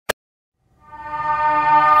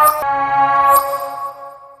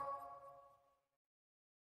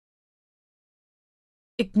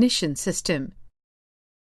ignition system.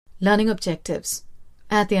 Learning objectives.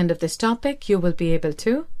 At the end of this topic, you will be able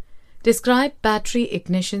to describe battery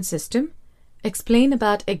ignition system, explain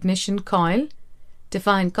about ignition coil,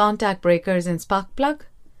 define contact breakers in spark plug,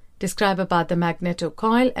 describe about the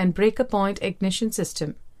magneto-coil and breaker point ignition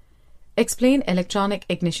system, explain electronic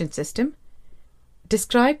ignition system,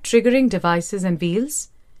 describe triggering devices and wheels,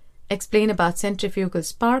 explain about centrifugal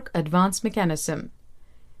spark advance mechanism,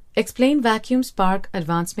 explain vacuum spark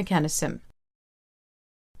advance mechanism.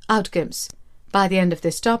 Outcomes. By the end of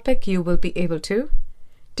this topic, you will be able to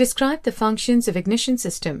describe the functions of ignition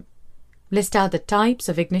system, list out the types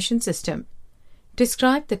of ignition system,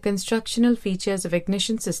 describe the constructional features of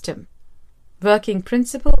ignition system, working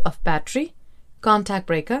principle of battery, contact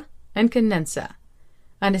breaker, and condenser,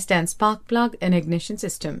 understand spark plug and ignition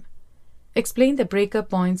system, explain the breaker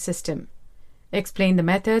point system, explain the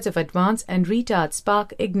methods of advance and retard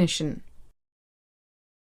spark ignition.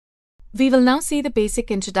 We will now see the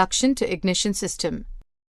basic introduction to ignition system.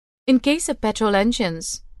 In case of petrol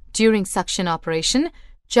engines, during suction operation,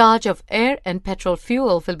 charge of air and petrol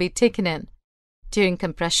fuel will be taken in. During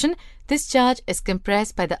compression, this charge is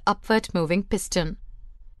compressed by the upward moving piston.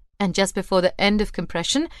 And just before the end of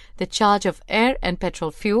compression, the charge of air and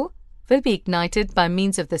petrol fuel will be ignited by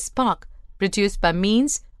means of the spark produced by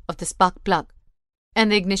means of the spark plug.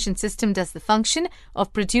 And the ignition system does the function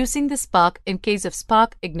of producing the spark in case of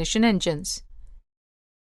spark ignition engines.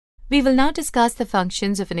 We will now discuss the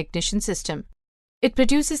functions of an ignition system. It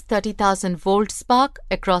produces 30,000 volt spark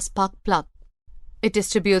across spark plug. It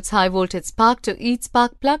distributes high voltage spark to each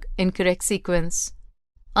spark plug in correct sequence.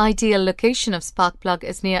 Ideal location of spark plug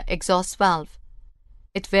is near exhaust valve.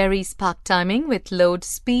 It varies spark timing with load,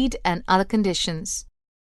 speed and other conditions.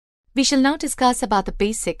 We shall now discuss about the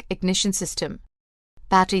basic ignition system.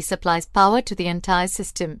 Battery supplies power to the entire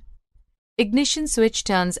system. Ignition switch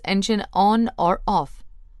turns engine on or off.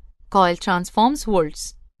 Coil transforms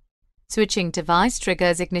volts. Switching device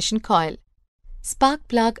triggers ignition coil. Spark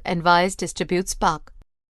plug and wires distribute spark.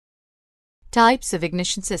 Types of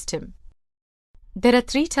ignition system. There are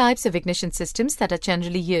three types of ignition systems that are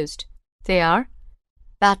generally used. They are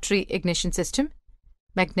battery ignition system,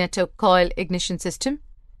 magneto-coil ignition system,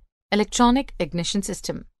 electronic ignition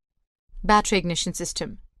system. Battery ignition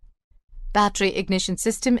system. Battery ignition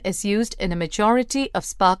system is used in a majority of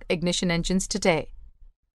spark ignition engines today.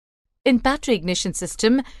 In battery ignition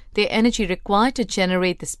system, the energy required to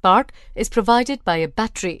generate the spark is provided by a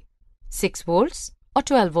battery, 6 volts or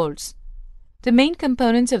 12 volts. The main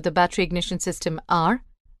components of the battery ignition system are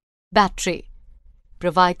battery,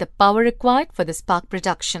 provide the power required for the spark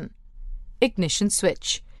production. Ignition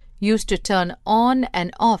switch, used to turn on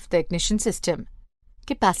and off the ignition system.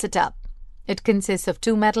 Capacitor, it consists of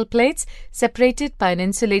two metal plates separated by an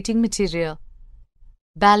insulating material.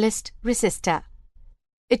 Ballast resistor,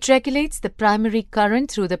 it regulates the primary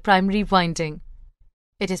current through the primary winding.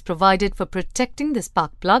 It is provided for protecting the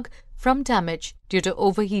spark plug from damage due to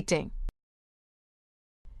overheating.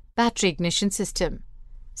 Battery ignition system.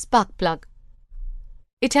 Spark plug.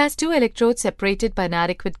 It has two electrodes separated by an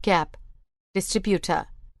adequate gap. Distributor.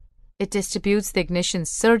 It distributes the ignition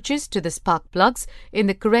surges to the spark plugs in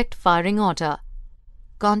the correct firing order.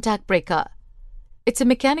 Contact breaker. It's a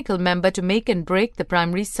mechanical member to make and break the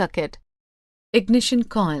primary circuit. Ignition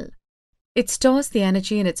coil. It stores the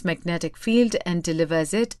energy in its magnetic field and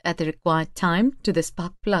delivers it at the required time to the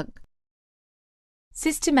spark plug.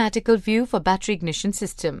 Systematical view for battery ignition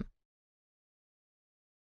system.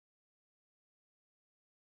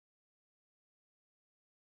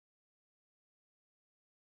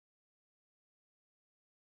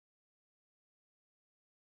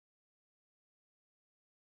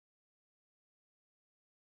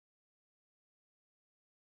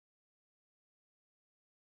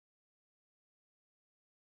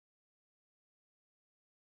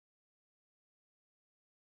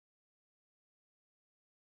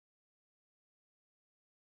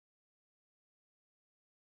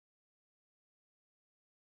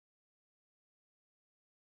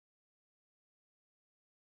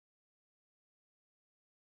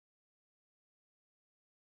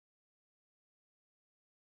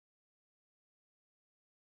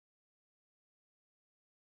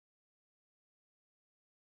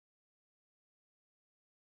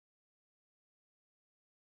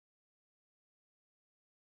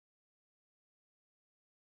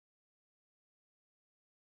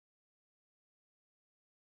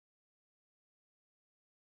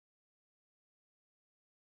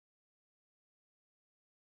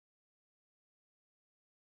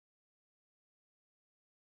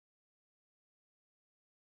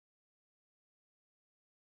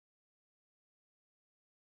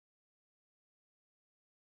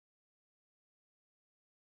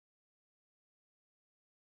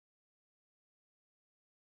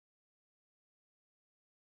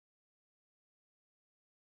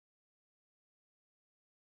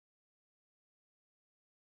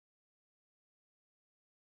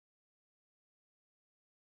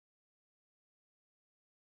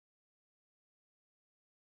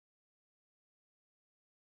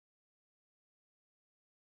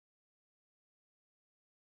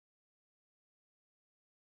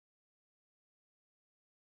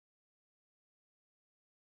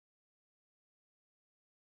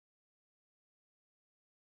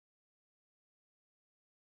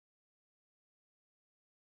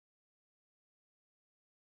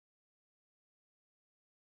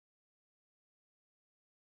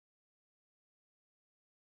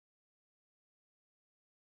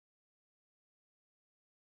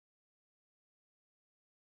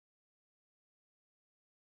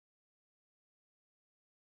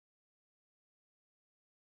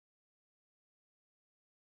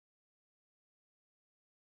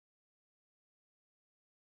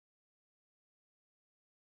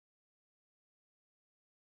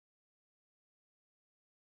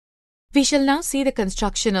 We shall now see the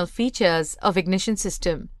constructional features of ignition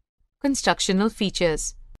system. Constructional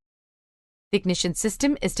features. The ignition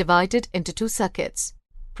system is divided into two circuits: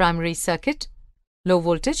 primary circuit, low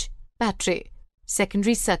voltage, battery;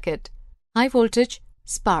 secondary circuit, high voltage,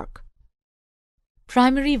 spark.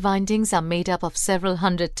 Primary windings are made up of several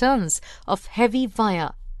hundred turns of heavy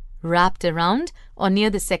wire wrapped around or near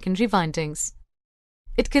the secondary windings.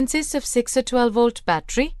 It consists of 6 or 12-volt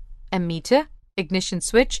battery, ammeter, ignition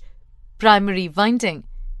switch, primary winding.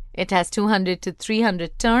 It has 200 to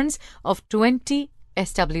 300 turns of 20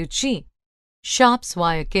 SWG, Sharp's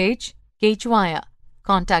wire gauge, gauge wire,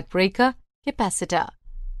 contact breaker, capacitor.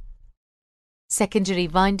 Secondary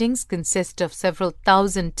windings consist of several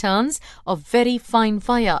thousand turns of very fine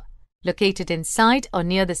wire located inside or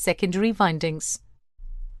near the secondary windings.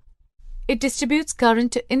 It distributes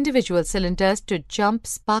current to individual cylinders to jump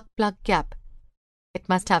spark plug gap. It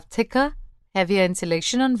must have thicker, heavier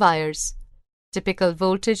insulation on wires. Typical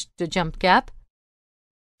voltage to jump gap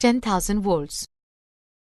 10,000 volts.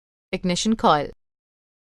 Ignition coil.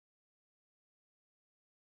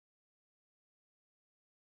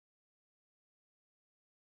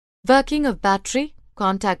 Working of battery,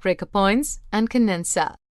 contact breaker points, and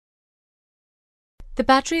condenser. The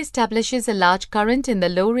battery establishes a large current in the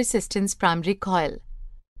low-resistance primary coil.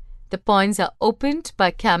 The points are opened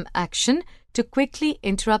by cam action to quickly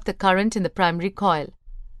interrupt the current in the primary coil.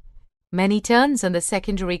 Many turns on the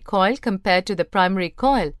secondary coil compared to the primary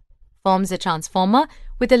coil forms a transformer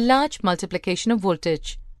with a large multiplication of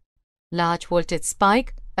voltage. Large voltage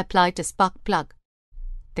spike applied to spark plug.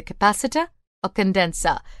 The capacitor or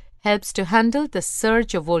condenser helps to handle the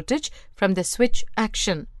surge of voltage from the switch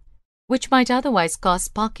action, which might otherwise cause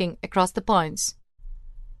sparking across the points.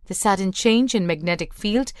 The sudden change in magnetic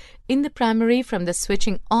field in the primary from the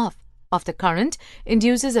switching off of the current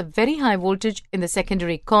induces a very high voltage in the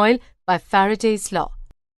secondary coil by Faraday's law.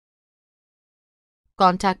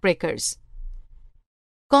 Contact breakers.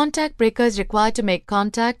 Contact breakers required to make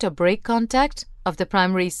contact or break contact of the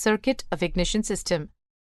primary circuit of ignition system.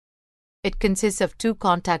 It consists of two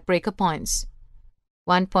contact breaker points.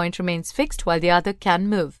 One point remains fixed while the other can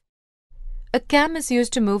move. A cam is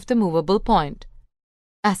used to move the movable point.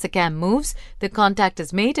 As the cam moves, the contact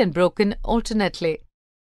is made and broken alternately.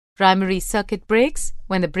 Primary circuit breaks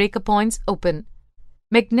when the breaker points open.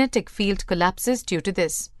 Magnetic field collapses due to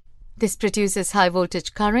this. This produces high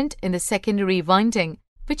voltage current in the secondary winding,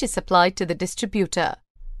 which is supplied to the distributor.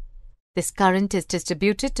 This current is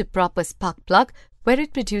distributed to proper spark plug, where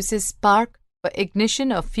it produces spark for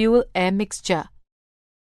ignition of fuel-air mixture.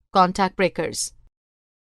 Contact breakers.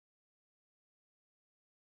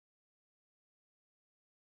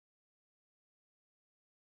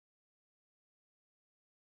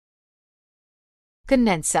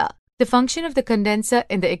 Condenser. The function of the condenser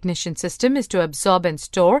in the ignition system is to absorb and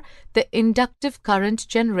store the inductive current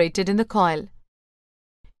generated in the coil.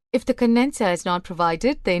 If the condenser is not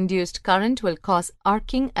provided, the induced current will cause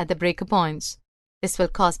arcing at the breaker points. This will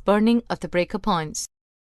cause burning of the breaker points.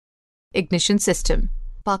 Ignition system.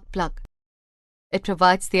 Spark plug. It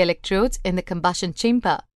provides the electrodes in the combustion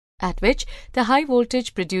chamber, at which the high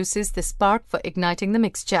voltage produces the spark for igniting the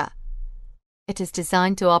mixture. It is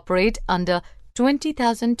designed to operate under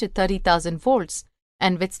 20,000 to 30,000 volts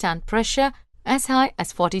and withstand pressure as high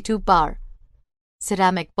as 42 bar.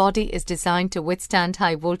 Ceramic body is designed to withstand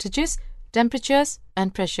high voltages, temperatures,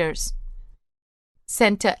 and pressures.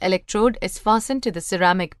 Center electrode is fastened to the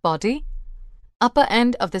ceramic body. Upper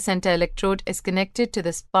end of the center electrode is connected to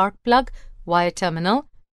the spark plug wire terminal,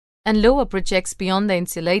 and lower projects beyond the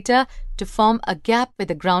insulator to form a gap with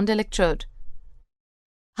the ground electrode.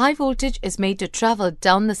 High voltage is made to travel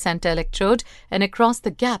down the center electrode and across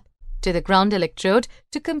the gap to the ground electrode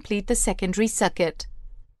to complete the secondary circuit.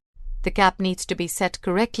 The gap needs to be set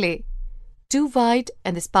correctly. Too wide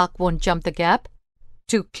and the spark won't jump the gap.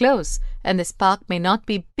 Too close and the spark may not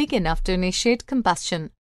be big enough to initiate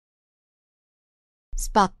combustion.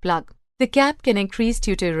 Spark plug. The gap can increase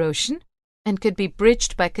due to erosion and could be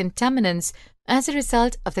bridged by contaminants as a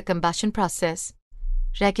result of the combustion process.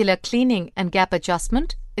 Regular cleaning and gap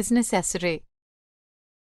adjustment is necessary.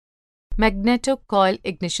 Magneto-coil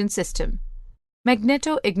ignition system.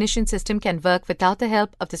 Magneto-ignition system can work without the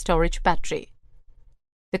help of the storage battery.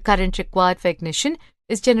 The current required for ignition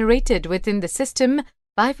is generated within the system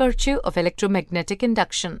by virtue of electromagnetic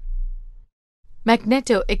induction.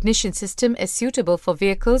 Magneto-ignition system is suitable for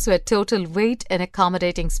vehicles where total weight and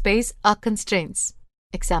accommodating space are constraints.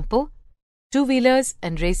 Example: two-wheelers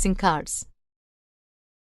and racing cars.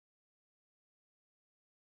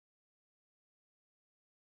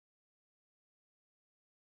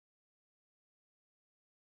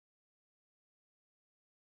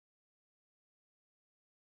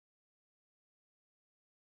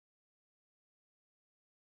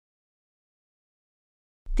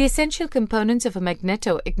 The essential components of a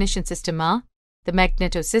magneto-ignition system are the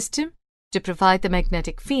magneto-system, to provide the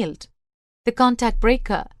magnetic field, the contact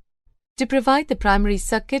breaker, to provide the primary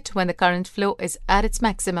circuit when the current flow is at its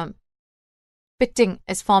maximum. Pitting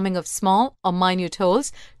is forming of small or minute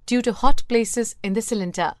holes due to hot places in the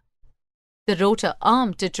cylinder. The rotor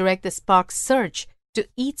arm to direct the spark surge to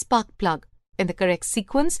each spark plug in the correct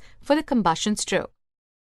sequence for the combustion stroke.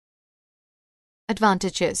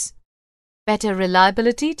 Advantages: better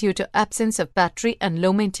reliability due to absence of battery and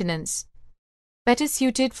low maintenance. Better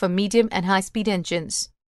suited for medium and high-speed engines.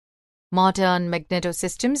 Modern magneto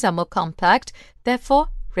systems are more compact, therefore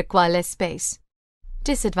require less space.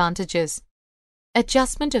 Disadvantages: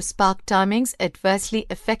 adjustment of spark timings adversely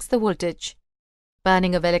affects the voltage.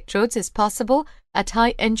 Burning of electrodes is possible at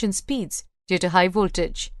high engine speeds due to high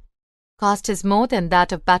voltage. Cost is more than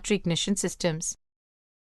that of battery ignition systems.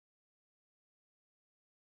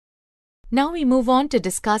 Now we move on to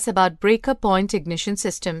discuss about breaker point ignition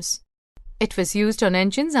systems. It was used on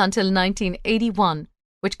engines until 1981,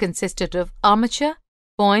 which consisted of armature,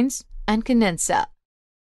 points, and condenser.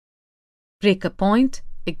 Breaker point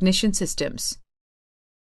ignition systems.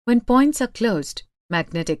 When points are closed,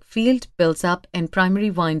 magnetic field builds up in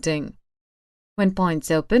primary winding. When points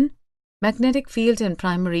open, magnetic field in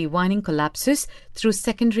primary winding collapses through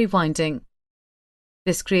secondary winding.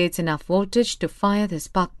 This creates enough voltage to fire the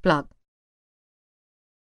spark plug.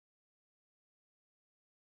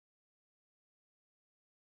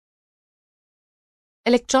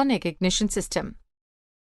 Electronic ignition system.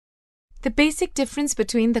 The basic difference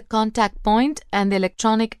between the contact point and the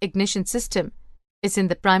electronic ignition system is in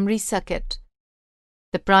the primary circuit.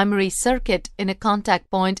 The primary circuit in a contact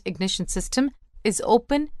point ignition system is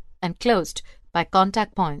open and closed by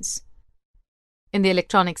contact points. In the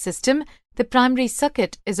electronic system, the primary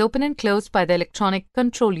circuit is open and closed by the electronic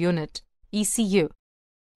control unit, ECU.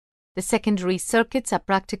 The secondary circuits are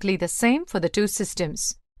practically the same for the two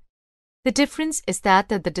systems. The difference is that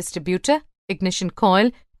the distributor, ignition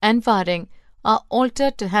coil, and wiring are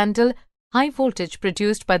altered to handle high voltage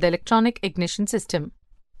produced by the electronic ignition system.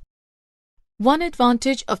 One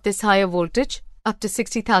advantage of this higher voltage, up to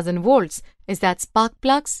 60,000 volts, is that spark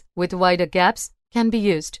plugs with wider gaps can be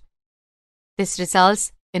used. This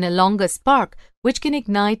results in a longer spark which can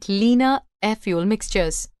ignite leaner air-fuel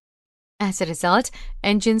mixtures. As a result,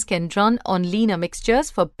 engines can run on leaner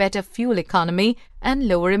mixtures for better fuel economy and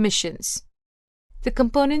lower emissions. The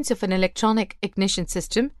components of an electronic ignition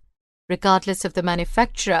system, regardless of the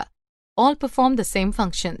manufacturer, all perform the same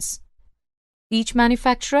functions. Each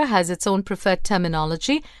manufacturer has its own preferred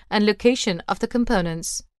terminology and location of the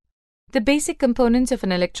components. The basic components of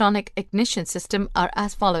an electronic ignition system are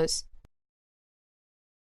as follows.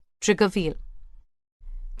 Trigger wheel.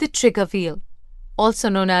 The trigger wheel, also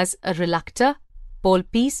known as a reluctor, pole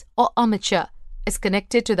piece, or armature, is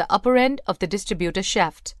connected to the upper end of the distributor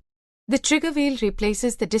shaft. The trigger wheel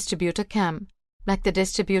replaces the distributor cam. Like the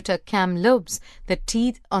distributor cam lobes, the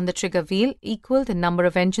teeth on the trigger wheel equal the number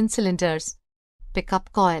of engine cylinders.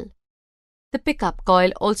 Pickup coil. The pickup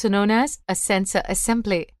coil, also known as a sensor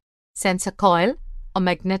assembly, sensor coil, or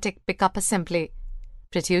magnetic pickup assembly,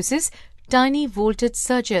 produces tiny voltage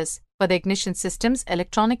surges for the ignition system's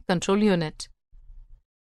electronic control unit.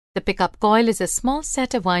 The pickup coil is a small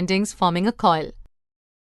set of windings forming a coil.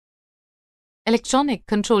 Electronic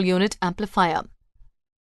control unit amplifier.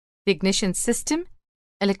 The ignition system,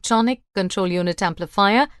 electronic control unit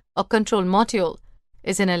amplifier or control module,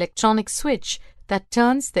 is an electronic switch that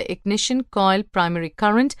turns the ignition coil primary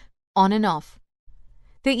current on and off.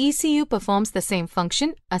 The ECU performs the same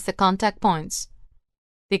function as the contact points.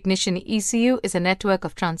 The ignition ECU is a network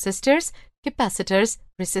of transistors, capacitors,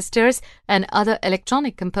 resistors, and other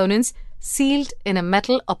electronic components sealed in a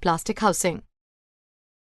metal or plastic housing.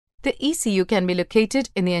 The ECU can be located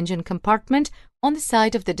in the engine compartment, on the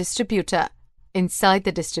side of the distributor, inside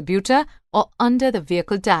the distributor, or under the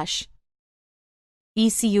vehicle dash.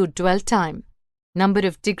 ECU dwell time, number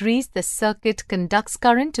of degrees the circuit conducts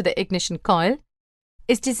current to the ignition coil,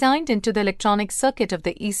 is designed into the electronic circuit of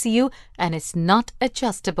the ECU and is not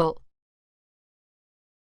adjustable.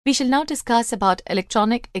 We shall now discuss about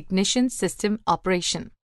electronic ignition system operation.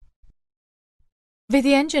 With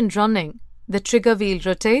the engine running, the trigger wheel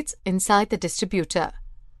rotates inside the distributor.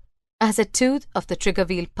 As a tooth of the trigger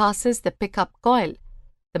wheel passes the pickup coil,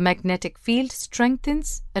 the magnetic field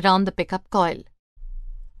strengthens around the pickup coil.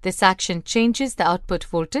 This action changes the output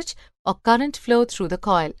voltage or current flow through the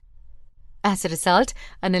coil. As a result,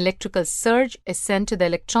 an electrical surge is sent to the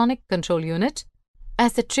electronic control unit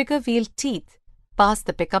as the trigger wheel teeth pass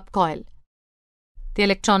the pickup coil. The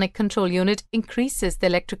electronic control unit increases the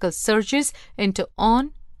electrical surges into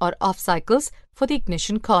on or off cycles for the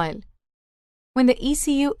ignition coil. When the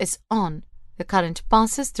ECU is on, the current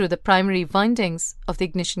passes through the primary windings of the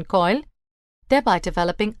ignition coil, thereby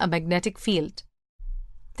developing a magnetic field.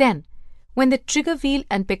 Then, when the trigger wheel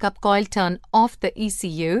and pickup coil turn off the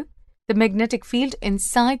ECU, the magnetic field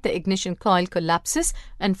inside the ignition coil collapses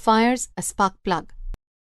and fires a spark plug.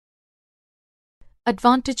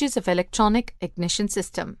 Advantages of electronic ignition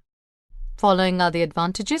system. Following are the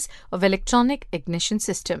advantages of electronic ignition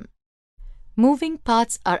system. Moving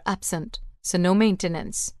parts are absent, so no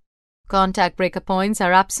maintenance. Contact breaker points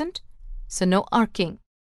are absent, so no arcing.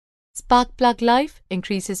 Spark plug life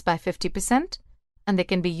increases by 50%, and they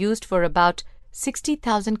can be used for about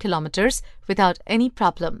 60,000 kilometers without any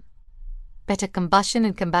problem. Better combustion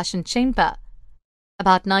in combustion chamber.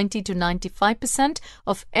 About 90 to 95%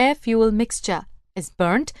 of air-fuel mixture is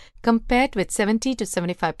burnt compared with 70 to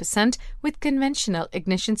 75% with conventional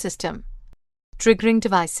ignition system. Triggering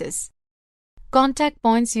devices. Contact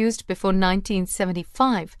points used before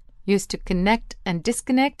 1975 used to connect and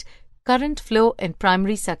disconnect current flow in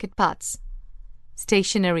primary circuit parts.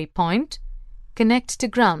 Stationary point, connect to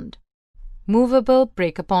ground. Movable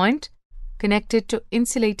breaker point, connected to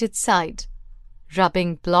insulated side.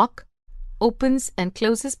 Rubbing block, opens and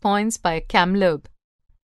closes points by a cam lobe.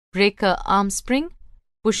 Breaker arm spring,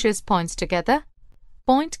 pushes points together.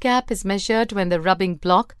 Point gap is measured when the rubbing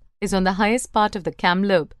block is on the highest part of the cam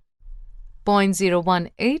lobe,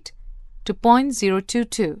 0.018 to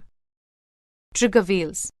 0.022. Trigger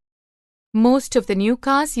wheels. Most of the new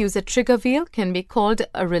cars use a trigger wheel, can be called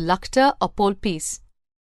a reluctor or pole piece.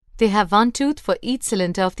 They have one tooth for each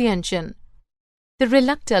cylinder of the engine. The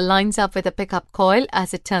reluctor lines up with the pickup coil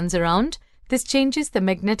as it turns around. This changes the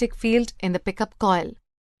magnetic field in the pickup coil.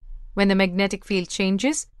 When the magnetic field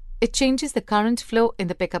changes, it changes the current flow in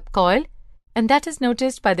the pickup coil, and that is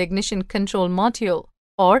noticed by the ignition control module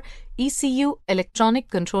or ECU electronic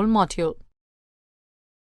control module.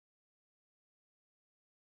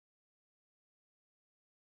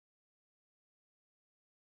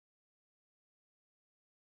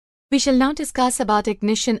 We shall now discuss about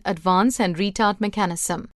ignition advance and retard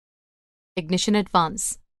mechanism. Ignition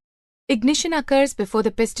advance. Ignition occurs before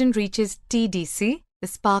the piston reaches TDC. The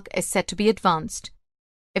spark is said to be advanced.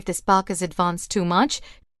 If the spark is advanced too much,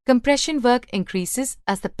 compression work increases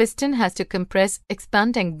as the piston has to compress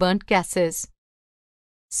expanding burnt gases.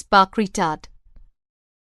 Spark retard.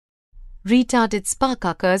 Retarded spark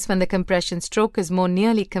occurs when the compression stroke is more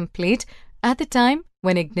nearly complete at the time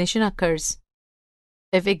when ignition occurs.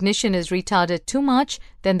 If ignition is retarded too much,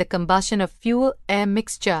 then the combustion of fuel-air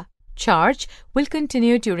mixture charge will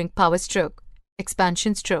continue during power stroke,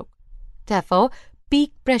 expansion stroke. Therefore,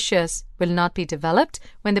 peak pressures will not be developed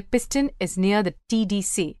when the piston is near the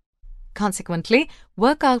TDC. Consequently,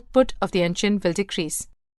 work output of the engine will decrease.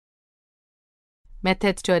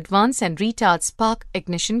 Methods to advance and retard spark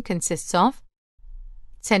ignition consists of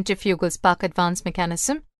centrifugal spark advance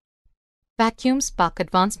mechanism, vacuum spark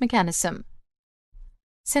advance mechanism.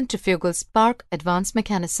 Centrifugal spark advance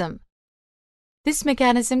mechanism. This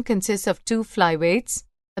mechanism consists of two flyweights,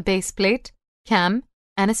 a base plate, cam,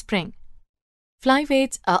 and a spring.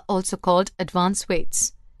 Flyweights are also called advance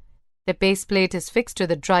weights. The base plate is fixed to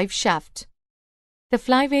the drive shaft. The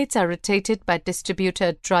flyweights are rotated by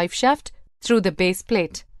distributor drive shaft through the base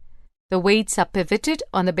plate. The weights are pivoted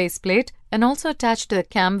on the base plate and also attached to the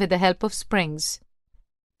cam with the help of springs.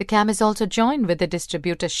 The cam is also joined with the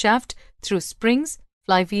distributor shaft through springs,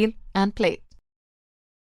 flywheel, and plate.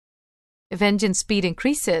 If engine speed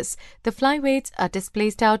increases, the flyweights are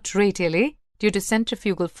displaced out radially due to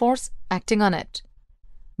centrifugal force acting on it.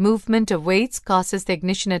 Movement of weights causes the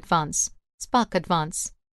ignition advance, spark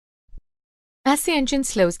advance. As the engine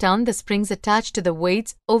slows down, the springs attached to the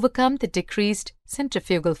weights overcome the decreased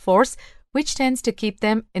centrifugal force, which tends to keep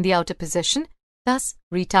them in the outer position, thus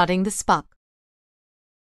retarding the spark.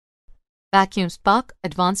 Vacuum spark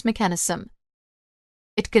advance mechanism.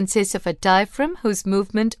 It consists of a diaphragm whose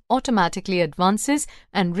movement automatically advances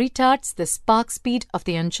and retards the spark speed of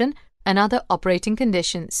the engine and other operating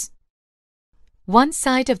conditions. One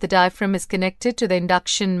side of the diaphragm is connected to the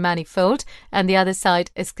induction manifold and the other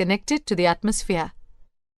side is connected to the atmosphere.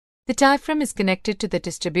 The diaphragm is connected to the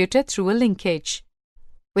distributor through a linkage.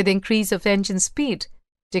 With increase of engine speed,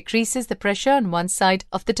 decreases the pressure on one side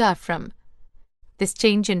of the diaphragm. This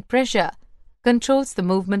change in pressure controls the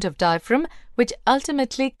movement of diaphragm, which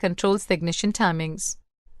ultimately controls the ignition timings.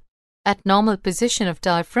 At normal position of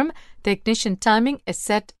diaphragm, the ignition timing is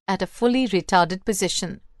set at a fully retarded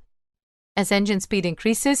position. As engine speed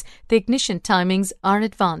increases, the ignition timings are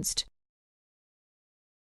advanced.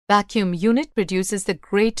 Vacuum unit produces the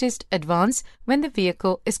greatest advance when the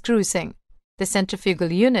vehicle is cruising. The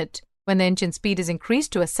centrifugal unit when the engine speed is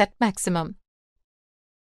increased to a set maximum.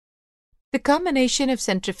 The combination of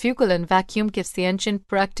centrifugal and vacuum gives the engine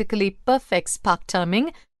practically perfect spark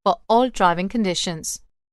timing for all driving conditions.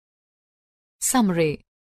 Summary.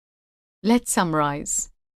 Let's summarize.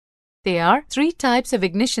 There are 3 types of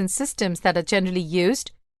ignition systems that are generally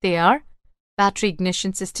used. They are battery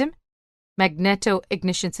ignition system,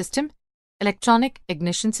 magneto-ignition system, electronic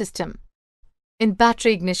ignition system. In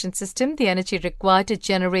battery ignition system, the energy required to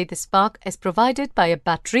generate the spark is provided by a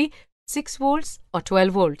battery, 6 volts or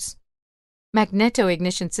 12 volts.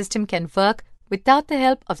 Magneto-ignition system can work without the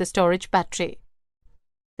help of the storage battery.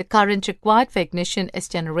 The current required for ignition is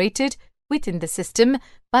generated within the system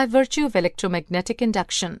by virtue of electromagnetic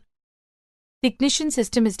induction. The ignition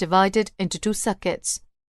system is divided into 2 circuits: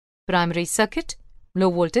 primary circuit, low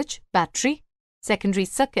voltage, battery; secondary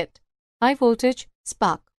circuit, high voltage,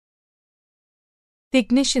 spark. The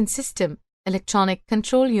ignition system, electronic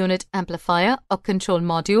control unit amplifier or control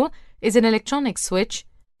module, is an electronic switch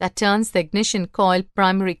that turns the ignition coil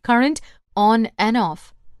primary current on and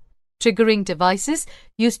off. Triggering devices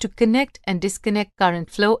used to connect and disconnect current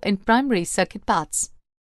flow in primary circuit parts.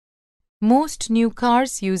 Most new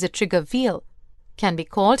cars use a trigger wheel, can be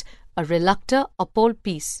called a reluctor or pole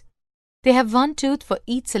piece. They have 1 tooth for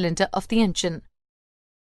each cylinder of the engine.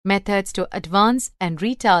 Methods to advance and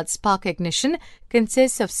retard spark ignition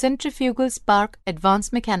consists of centrifugal spark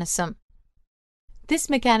advance mechanism. This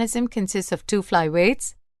mechanism consists of 2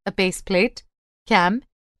 flyweights, a base plate, cam,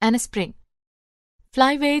 and a spring.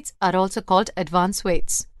 Flyweights are also called advance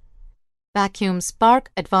weights. Vacuum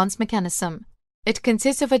spark advance mechanism. It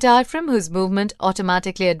consists of a diaphragm whose movement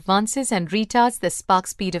automatically advances and retards the spark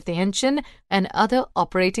speed of the engine and other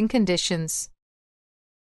operating conditions.